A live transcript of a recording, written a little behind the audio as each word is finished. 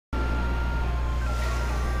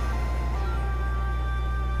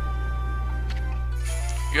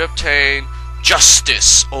you obtain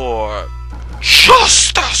justice or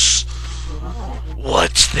justice.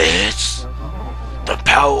 What's this? The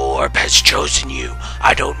power orb has chosen you.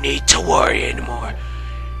 I don't need to worry anymore.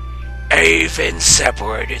 I even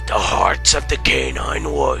separated the hearts of the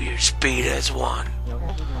canine warriors beat as one.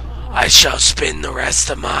 I shall spend the rest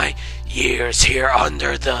of my years here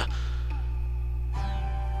under the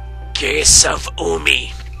gaze of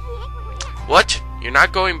Umi. What? You're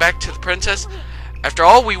not going back to the princess? After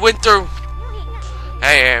all we went through?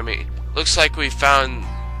 Hey, Amy. Looks like we found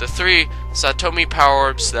the 3 Satomi power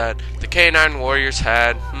orbs that the canine warriors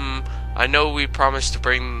had. I know we promised to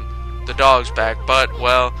bring the dogs back, but,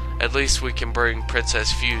 well, at least we can bring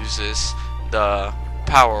Princess Fuse's the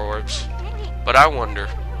power orbs. But I wonder,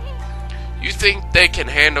 you think they can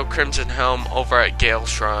handle Crimson Helm over at Gale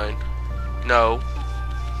Shrine? No.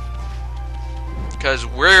 Because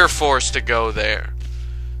we're forced to go there.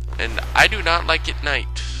 And I do not like it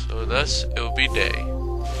night, so thus it will be day.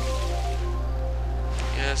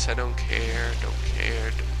 Yes, I don't care, don't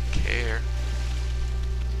care.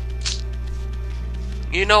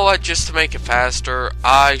 You know what, just to make it faster,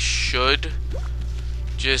 I should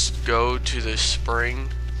just go to the spring.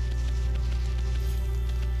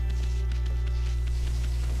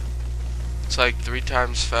 It's like 3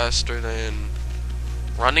 times faster than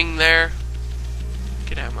running there.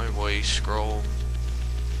 Get out of my way, scroll.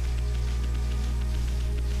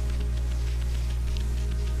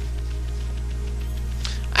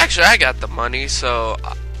 Actually, I got the money, so...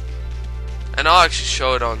 and I'll actually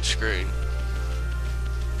show it on screen.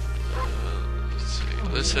 Let's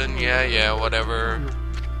see. Listen, yeah, whatever.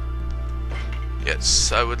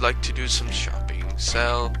 Yes, I would like to do some shopping.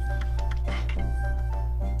 Sell.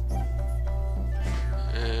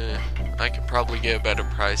 I can probably get a better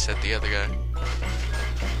price at the other guy.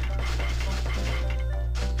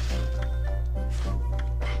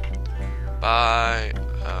 Buy.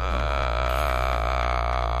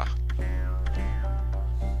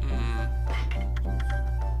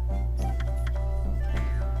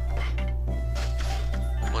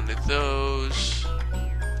 One of those.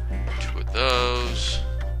 2 of those.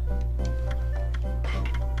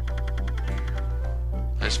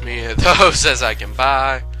 As many of those as I can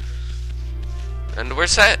buy. And we're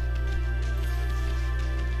set.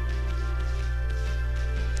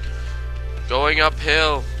 Going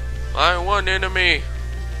uphill. My one enemy.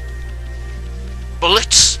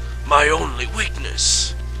 Bullets, my only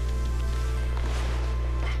weakness.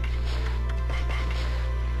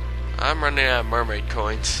 I'm running out of mermaid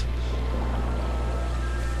coins.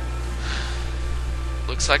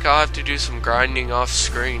 Looks like I'll have to do some grinding off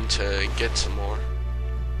screen to get some more.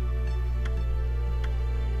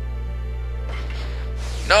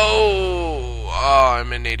 No! Oh,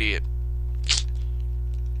 I'm an idiot.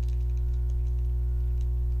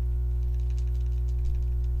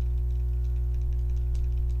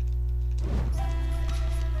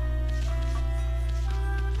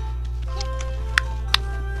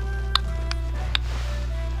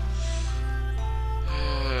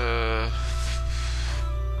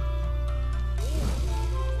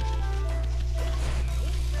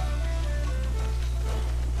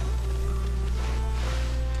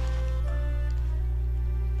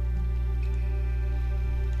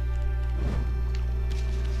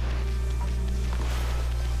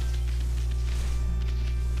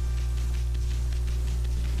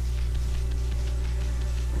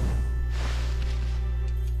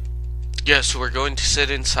 Yes, we're going to sit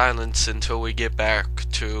in silence until we get back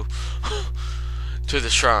to the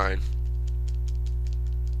shrine.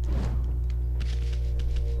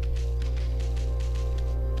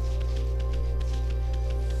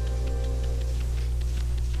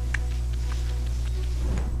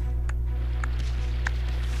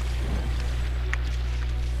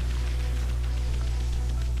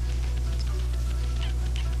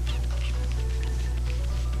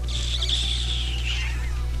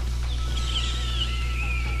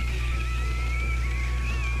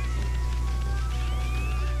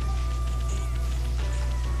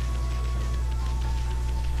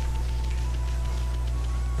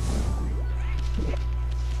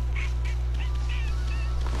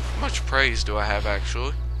 How much praise do I have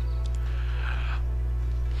actually?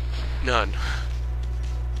 None.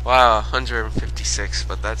 Wow, 156,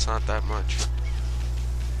 but that's not that much.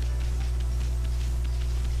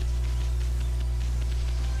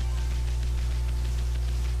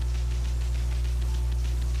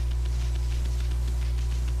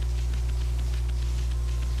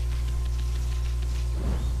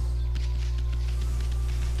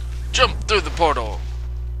 Jump through the portal.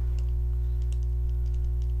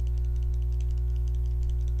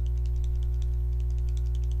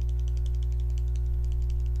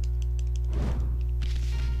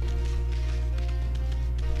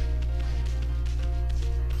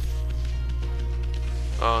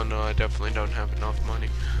 Oh no, I definitely don't have enough money.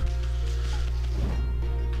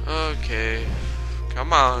 Okay.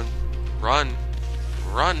 Come on. Run.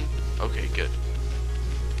 Run. Okay, good.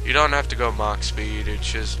 You don't have to go Mach speed,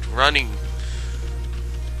 it's just running.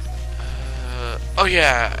 Oh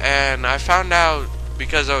yeah, and I found out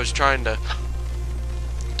because I was trying to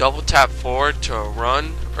double tap forward to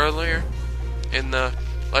run earlier in the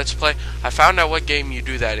Let's Play. I found out what game you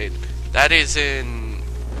do that in. That is in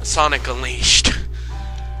Sonic Unleashed.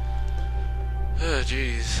 Oh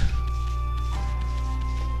jeez.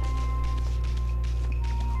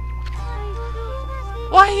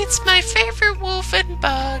 Why, it's my favorite wolf and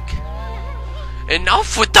bug.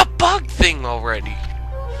 Enough with the bug thing already.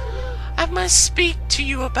 I must speak to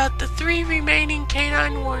you about the 3 remaining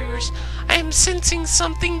canine warriors. I am sensing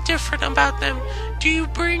something different about them. Do you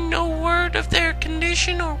bring no word of their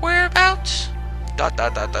condition or whereabouts? ...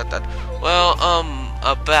 Well,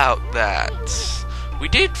 about that. We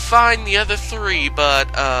did find the other 3, but,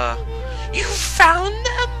 You found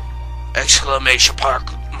them? Exclamation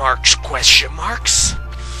marks, question marks.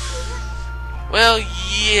 Well,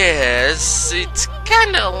 yes, it's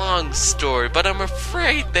kinda a long story, but I'm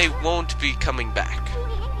afraid they won't be coming back.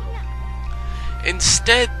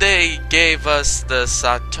 Instead, they gave us the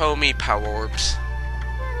Satomi power orbs.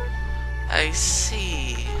 I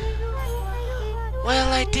see.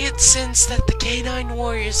 Well, I did sense that the canine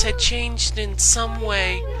warriors had changed in some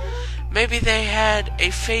way. Maybe they had a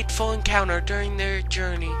fateful encounter during their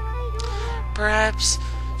journey. Perhaps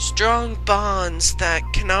strong bonds that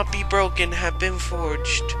cannot be broken have been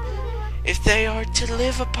forged. If they are to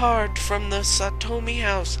live apart from the Satomi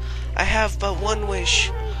house, I have but one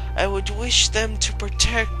wish. I would wish them to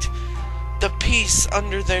protect the peace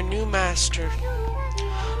under their new master.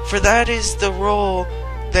 For that is the role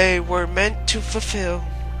they were meant to fulfill.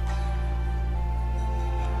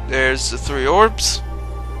 There's the 3 orbs.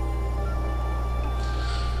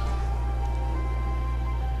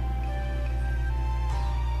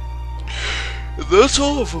 That's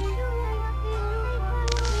all of them.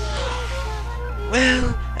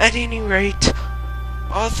 Well, at any rate,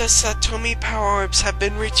 all the Satomi power orbs have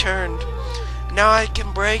been returned. Now I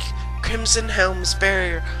can break Crimson Helm's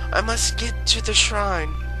barrier. I must get to the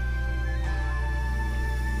shrine.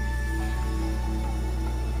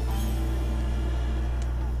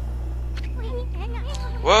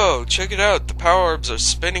 Whoa, check it out. The power orbs are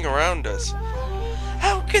spinning around us.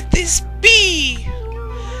 How could this be?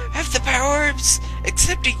 Have the power orbs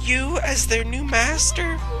accepted you as their new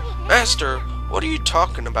master? Master? What are you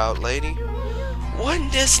talking about, lady? One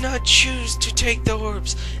does not choose to take the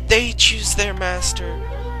orbs. They choose their master.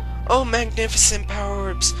 Oh, magnificent power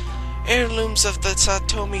orbs, heirlooms of the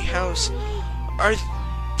Satomi house. Are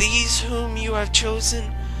these whom you have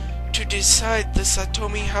chosen to decide the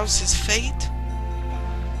Satomi house's fate?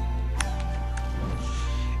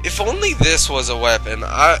 If only this was a weapon,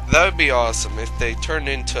 that would be awesome. If they turned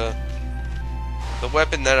into the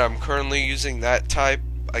weapon that I'm currently using, that type,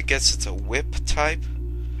 I guess it's a whip type,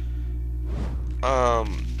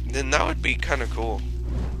 then that would be kind of cool.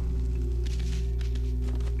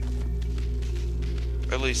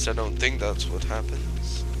 At least I don't think that's what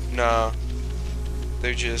happens. Nah,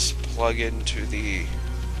 they just plug into the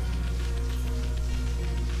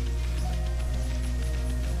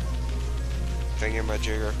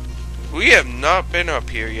thingamajigger. We have not been up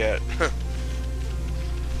here yet.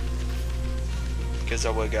 Because I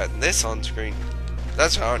would have gotten this on screen.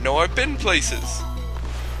 That's how I know I've been places.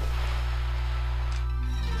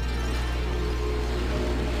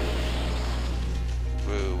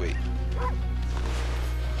 Whoa, wait.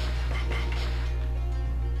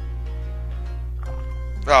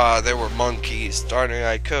 Ah, there were monkeys. Darn it,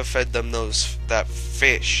 I could have fed them that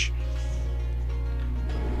fish.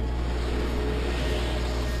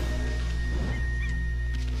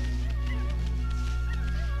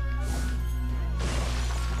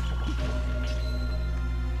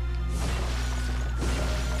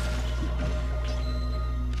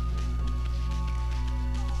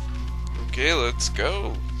 Okay, let's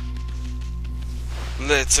go.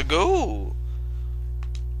 Let's go.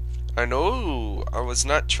 I know, I was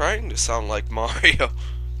not trying to sound like Mario.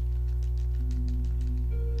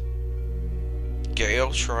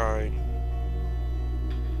 Gale Shrine.